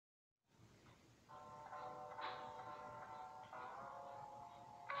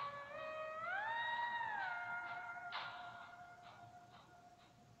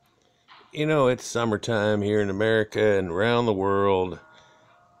You know, it's summertime here in America and around the world,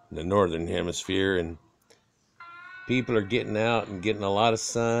 in the northern hemisphere, and people are getting out and getting a lot of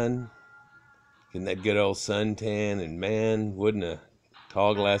sun, getting that good old suntan, and man, wouldn't a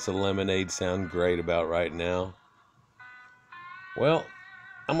tall glass of lemonade sound great about right now? Well,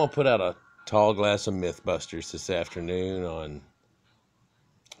 I'm going to put out a tall glass of Mythbusters this afternoon on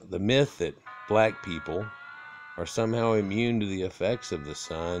the myth that black people are somehow immune to the effects of the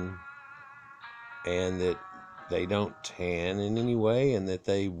sun, and that they don't tan in any way, and that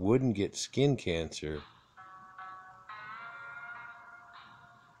they wouldn't get skin cancer.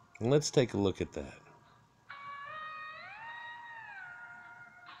 And let's take a look at that.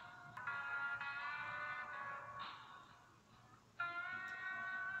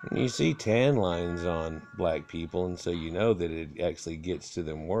 And you see tan lines on black people, and so you know that it actually gets to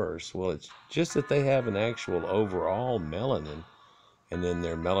them worse. Well, it's just that they have an actual overall melanin, and then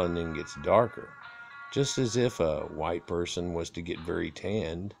their melanin gets darker. Just as if a white person was to get very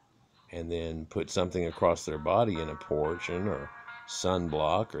tanned and then put something across their body in a portion or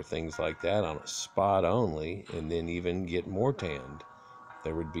sunblock or things like that on a spot only, and then even get more tanned,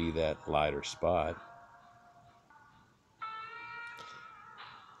 there would be that lighter spot.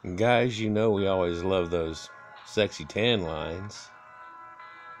 And guys, you know we always love those sexy tan lines.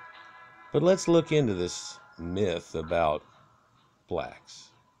 But let's look into this myth about blacks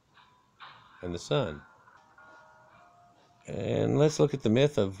and the sun. And let's look at the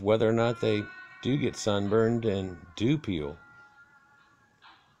myth of whether or not they do get sunburned and do peel.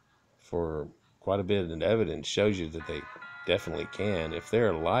 For quite a bit of evidence shows you that they definitely can. If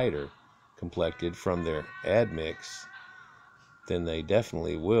they're lighter complected from their admix, then they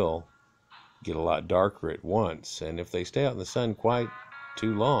definitely will get a lot darker at once. And if they stay out in the sun quite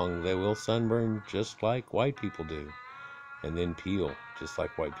too long, they will sunburn just like white people do, and then peel just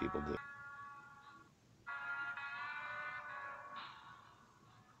like white people do.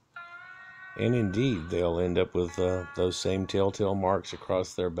 And indeed, they'll end up with those same telltale marks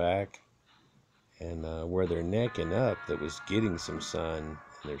across their back and where their neck and up that was getting some sun,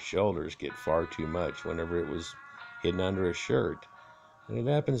 and their shoulders get far too much whenever it was hidden under a shirt. And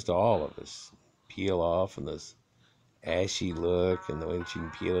it happens to all of us. Peel off, and this ashy look, and the way that you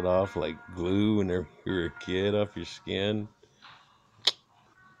can peel it off like glue whenever you're a kid off your skin.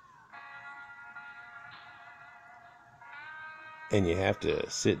 And you have to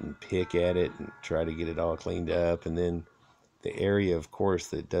sit and pick at it and try to get it all cleaned up, and then the area, of course,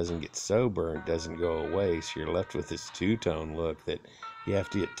 that doesn't get so burnt doesn't go away, so you're left with this two-tone look that you have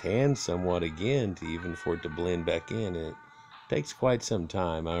to get tanned somewhat again to even for it to blend back in, and it takes quite some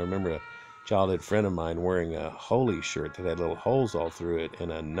time. I remember a childhood friend of mine wearing a Holy shirt that had little holes all through it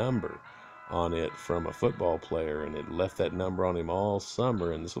and a number on it from a football player, and it left that number on him all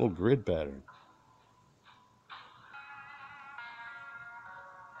summer in this little grid pattern.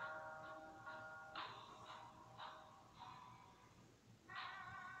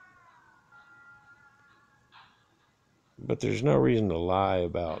 But there's no reason to lie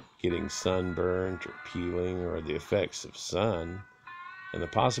about getting sunburnt or peeling or the effects of sun and the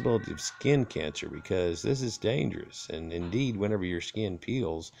possibility of skin cancer, because this is dangerous. And indeed, whenever your skin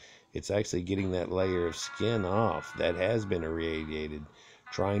peels, it's actually getting that layer of skin off that has been irradiated,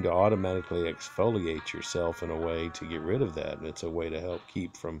 trying to automatically exfoliate yourself in a way to get rid of that. And it's a way to help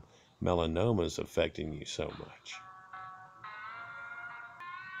keep from melanomas affecting you so much.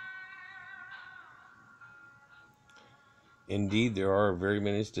 Indeed, there are very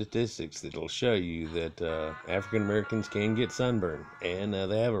many statistics that will show you that African Americans can get sunburn, and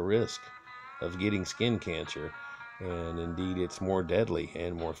they have a risk of getting skin cancer. And indeed, it's more deadly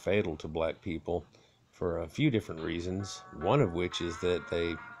and more fatal to black people for a few different reasons. One of which is that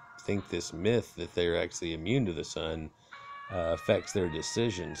they think this myth that they're actually immune to the sun affects their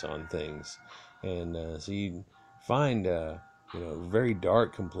decisions on things. And so you find very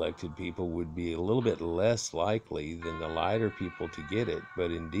dark complected people would be a little bit less likely than the lighter people to get it,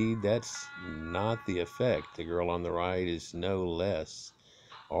 but indeed that's not the effect. The girl on the right is no less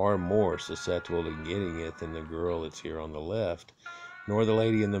or more susceptible to getting it than the girl that's here on the left, nor the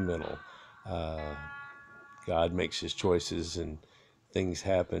lady in the middle. God makes his choices, and things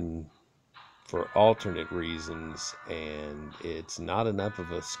happen for alternate reasons, and it's not enough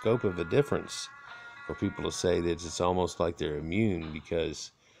of a scope of a difference for people to say that it's almost like they're immune,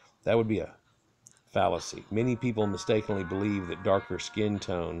 because that would be a fallacy. Many people mistakenly believe that darker skin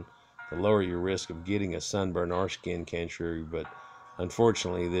tone, the lower your risk of getting a sunburn or skin cancer, but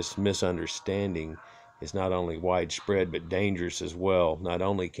unfortunately this misunderstanding is not only widespread but dangerous as well. Not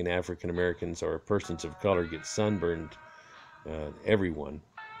only can African Americans or persons of color get sunburned, everyone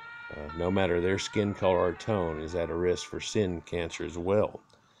no matter their skin color or tone, is at a risk for skin cancer as well.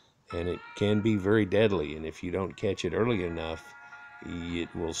 And it can be very deadly, and if you don't catch it early enough,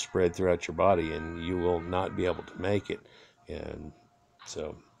 it will spread throughout your body and you will not be able to make it. And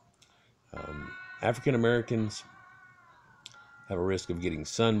so African Americans have a risk of getting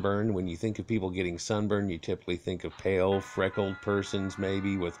sunburned. When you think of people getting sunburned, you typically think of pale, freckled persons,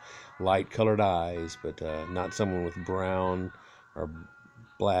 maybe with light-colored eyes, but not someone with brown or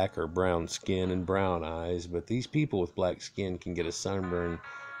black or brown skin and brown eyes. But these people with black skin can get a sunburn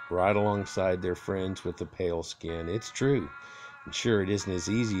right alongside their friends with the pale skin. It's true. And sure, it isn't as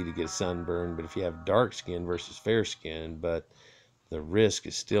easy to get sunburned, but if you have dark skin versus fair skin, but the risk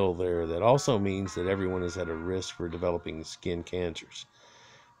is still there. That also means that everyone is at a risk for developing skin cancers.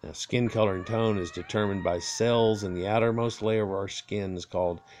 Now, skin color and tone is determined by cells in the outermost layer of our skins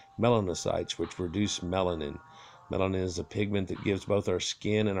called melanocytes, which produce melanin. Melanin is a pigment that gives both our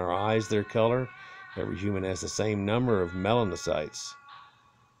skin and our eyes their color. Every human has the same number of melanocytes.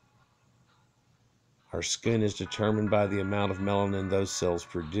 Our skin is determined by the amount of melanin those cells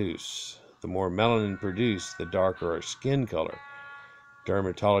produce. The more melanin produced, the darker our skin color.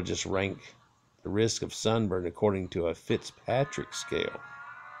 Dermatologists rank the risk of sunburn according to a Fitzpatrick scale.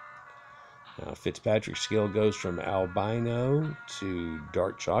 Now, Fitzpatrick scale goes from albino to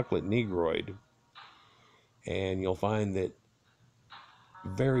dark chocolate negroid. And you'll find that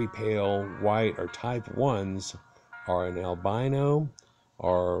very pale white or type 1s are an albino,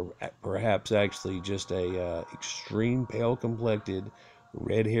 or perhaps actually just a extreme pale complected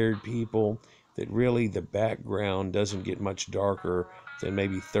red-haired people that really the background doesn't get much darker than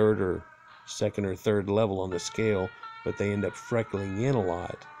maybe second or third level on the scale, but they end up freckling in a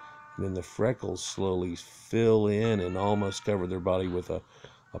lot, and then the freckles slowly fill in and almost cover their body with a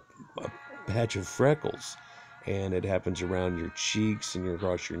patch of freckles. And it happens around your cheeks and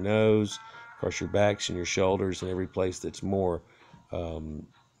across your nose, across your backs and your shoulders, and every place that's more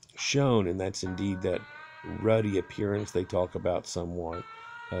shown. And that's indeed that ruddy appearance they talk about somewhat,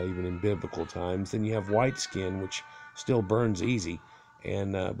 even in biblical times. Then you have white skin, which still burns easy,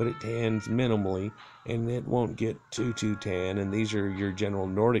 and but it tans minimally, and it won't get too tan. And these are your general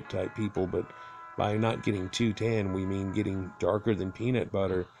Nordic type people, but by not getting too tan, we mean getting darker than peanut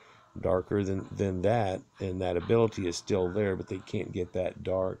butter, darker than that, and that ability is still there, but they can't get that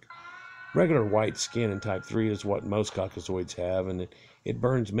dark. Regular white skin in type 3 is what most Caucasoids have, and it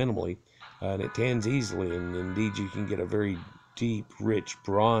burns minimally, and it tans easily, and indeed you can get a very deep, rich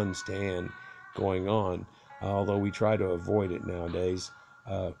bronze tan going on, although we try to avoid it nowadays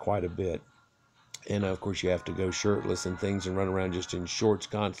quite a bit. And of course you have to go shirtless and things and run around just in shorts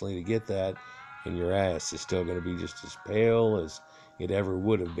constantly to get that, and your ass is still going to be just as pale as it ever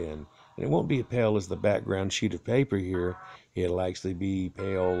would have been. And it won't be as pale as the background sheet of paper here. It'll actually be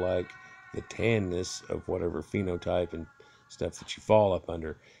pale like the tanness of whatever phenotype and stuff that you fall up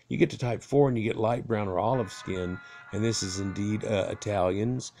under. You get to type 4 and you get light brown or olive skin, and this is indeed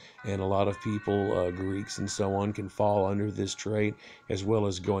Italians, and a lot of people, Greeks and so on, can fall under this trait, as well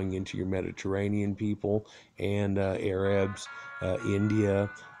as going into your Mediterranean people and Arabs, India,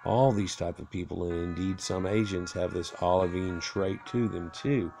 all these type of people, and indeed some Asians have this olivine trait to them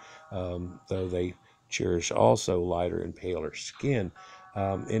too, though they cherish also lighter and paler skin.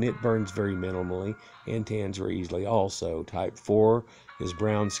 And it burns very minimally and tans very easily also. Type 4 is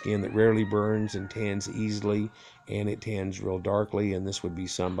brown skin that rarely burns and tans easily, and it tans real darkly, and this would be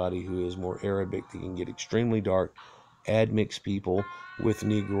somebody who is more Arabic that can get extremely dark, admix people with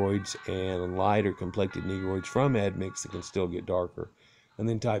negroids, and lighter complected negroids from admix that can still get darker. And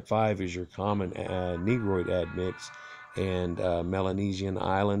then type 5 is your common negroid admix, and Melanesian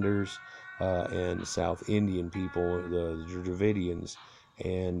Islanders and South Indian people, the Dravidians,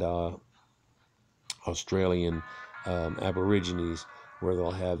 and Australian Aborigines, where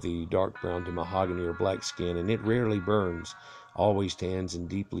they'll have the dark brown to mahogany or black skin, and it rarely burns, always tans and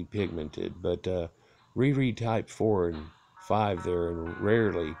deeply pigmented. But reread type 4 and 5 there, and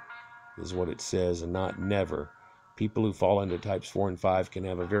rarely is what it says, and not never. People who fall into types 4 and 5 can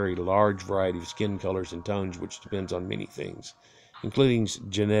have a very large variety of skin colors and tones, which depends on many things, including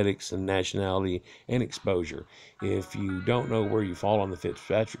genetics and nationality and exposure. If you don't know where you fall on the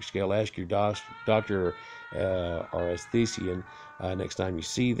Fitzpatrick scale, ask your doctor or aesthetician next time you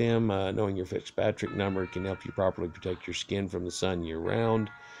see them. Knowing your Fitzpatrick number can help you properly protect your skin from the sun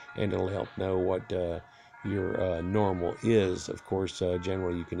year-round, and it'll help know what your normal is. Of course,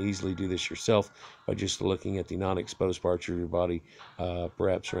 generally you can easily do this yourself by just looking at the non-exposed parts of your body,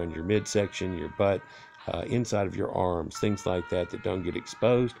 perhaps around your midsection, your butt, inside of your arms, things like that that don't get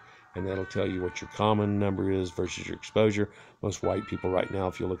exposed. and that'll tell you what your common number is versus your exposure. Most white people right now,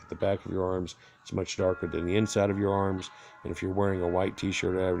 if you look at the back of your arms, it's much darker than the inside of your arms. And if you're wearing a white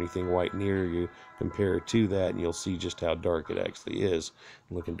t-shirt or have anything white near you, compare it to that, and you'll see just how dark it actually is.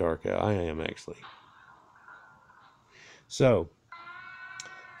 And looking dark I am actually. So,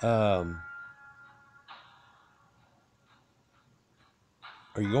 are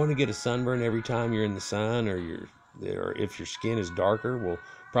you going to get a sunburn every time you're in the sun, or if your skin is darker? Well,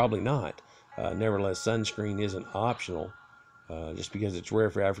 probably not. Nevertheless, sunscreen isn't optional. Just because it's rare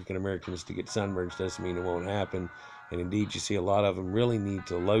for African Americans to get sunburns doesn't mean it won't happen. And indeed, you see a lot of them really need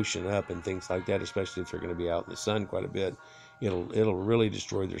to lotion up and things like that, especially if they're going to be out in the sun quite a bit. It'll really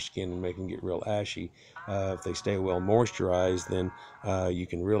destroy their skin and make them get real ashy. If they stay well moisturized, then you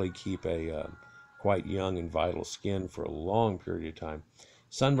can really keep a quite young and vital skin for a long period of time.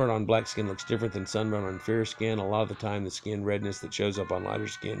 Sunburn on black skin looks different than sunburn on fair skin. A lot of the time, the skin redness that shows up on lighter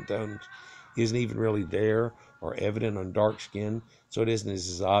skin tones isn't even really there or evident on dark skin, so it isn't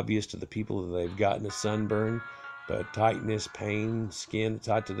as obvious to the people that they've gotten a sunburn. But tightness, pain, skin that's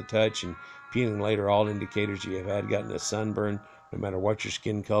hot to the touch, and peeling later, all indicators you have had gotten a sunburn, no matter what your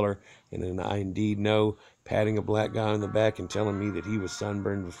skin color. And then I indeed know patting a black guy on the back and telling me that he was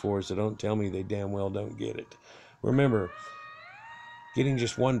sunburned before, so don't tell me they damn well don't get it. Remember, getting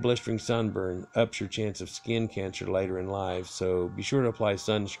just one blistering sunburn ups your chance of skin cancer later in life, so be sure to apply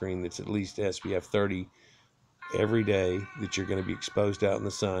sunscreen that's at least SPF 30 every day that you're going to be exposed out in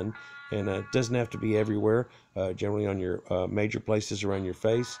the sun. And it doesn't have to be everywhere, generally on your major places around your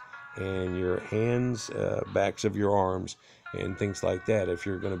face and your hands, backs of your arms, and things like that. If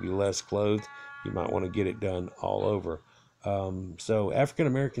you're going to be less clothed, you might want to get it done all over. So African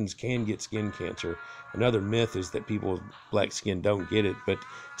Americans can get skin cancer. Another myth is that people with black skin don't get it, but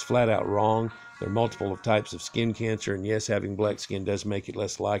it's flat out wrong. There are multiple types of skin cancer, and yes, having black skin does make it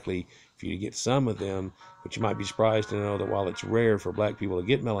less likely for you to get some of them, but you might be surprised to know that while it's rare for black people to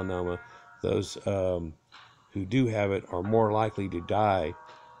get melanoma, those who do have it are more likely to die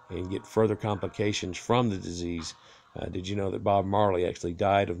and get further complications from the disease. Did you know that Bob Marley actually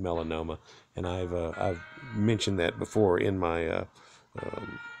died of melanoma? And I've mentioned that before in my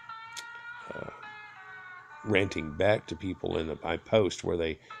ranting back to people in my post, where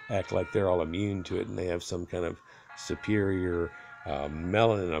they act like they're all immune to it and they have some kind of superior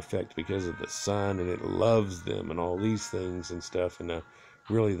melanin effect because of the sun and it loves them and all these things and stuff. And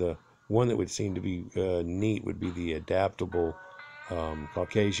really the one that would seem to be neat would be the adaptable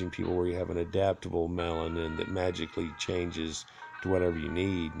Caucasian people, where you have an adaptable melanin that magically changes to whatever you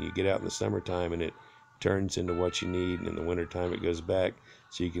need, and you get out in the summertime and it turns into what you need, and in the wintertime it goes back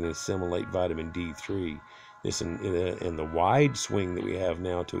so you can assimilate vitamin D3. This and the wide swing that we have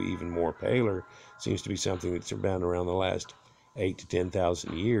now to even more paler seems to be something that's been around the last 8 to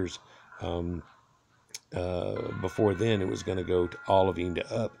 10,000 years. Before then, it was going to go to olivine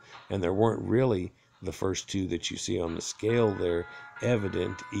to up, and there weren't really the first two that you see on the scale there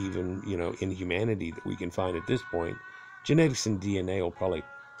evident, even in humanity, that we can find at this point. Genetics and DNA will probably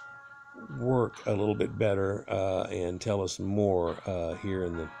work a little bit better and tell us more here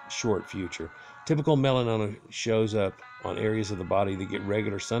in the short future. Typical melanoma shows up on areas of the body that get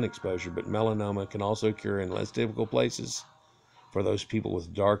regular sun exposure, but melanoma can also occur in less typical places for those people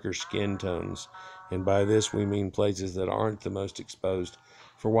with darker skin tones. And by this we mean places that aren't the most exposed.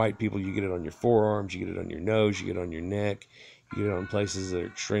 For white people, you get it on your forearms, you get it on your nose, you get it on your neck, you get it on places that are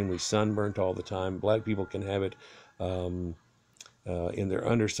extremely sunburnt all the time. Black people can have it in their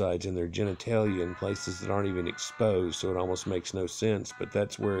undersides, in their genitalia, in places that aren't even exposed, so it almost makes no sense, but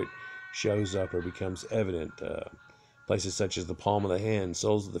that's where it shows up or becomes evident. Places such as the palm of the hand,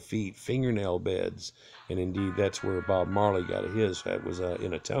 soles of the feet, fingernail beds, and indeed that's where Bob Marley got his. That was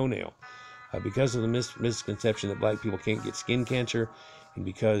in a toenail. Because of the misconception that black people can't get skin cancer, and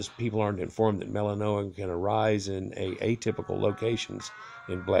because people aren't informed that melanoma can arise in atypical locations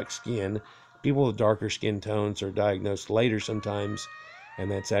in black skin, people with darker skin tones are diagnosed later sometimes, and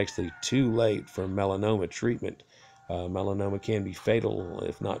that's actually too late for melanoma treatment. Melanoma can be fatal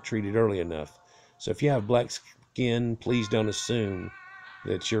if not treated early enough. So if you have black skin, please don't assume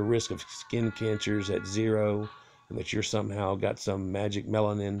that your risk of skin cancer is at zero and that you're somehow got some magic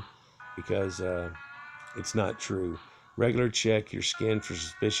melanin, because it's not true. Regular check your skin for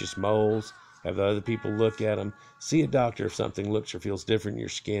suspicious moles. Have the other people look at them. See a doctor if something looks or feels different in your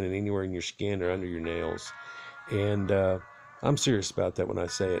skin and anywhere in your skin or under your nails. And I'm serious about that when I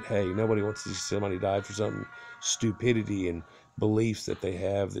say it. Hey, nobody wants to see somebody die for some stupidity and beliefs that they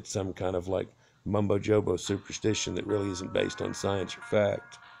have, that's some kind of like mumbo-jumbo superstition that really isn't based on science or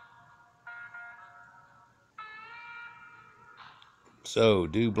fact. So,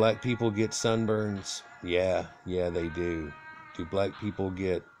 do black people get sunburns? Yeah, they do. Do black people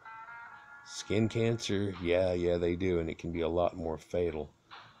get skin cancer? Yeah, they do, and it can be a lot more fatal.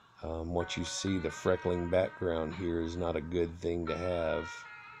 What you see, the freckling background here, is not a good thing to have,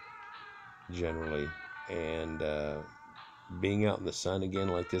 generally. And being out in the sun again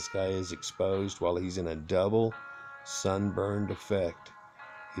like this guy is, exposed while he's in a double sunburned effect,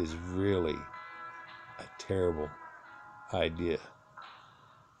 is really a terrible idea.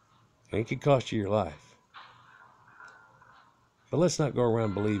 And it could cost you your life. But let's not go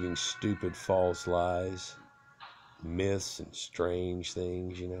around believing stupid false lies, myths, and strange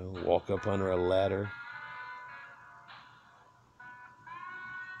things, Walk up under a ladder.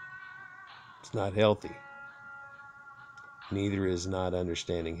 It's not healthy. Neither is not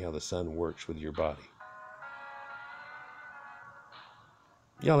understanding how the sun works with your body.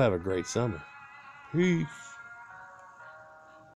 Y'all have a great summer. Peace.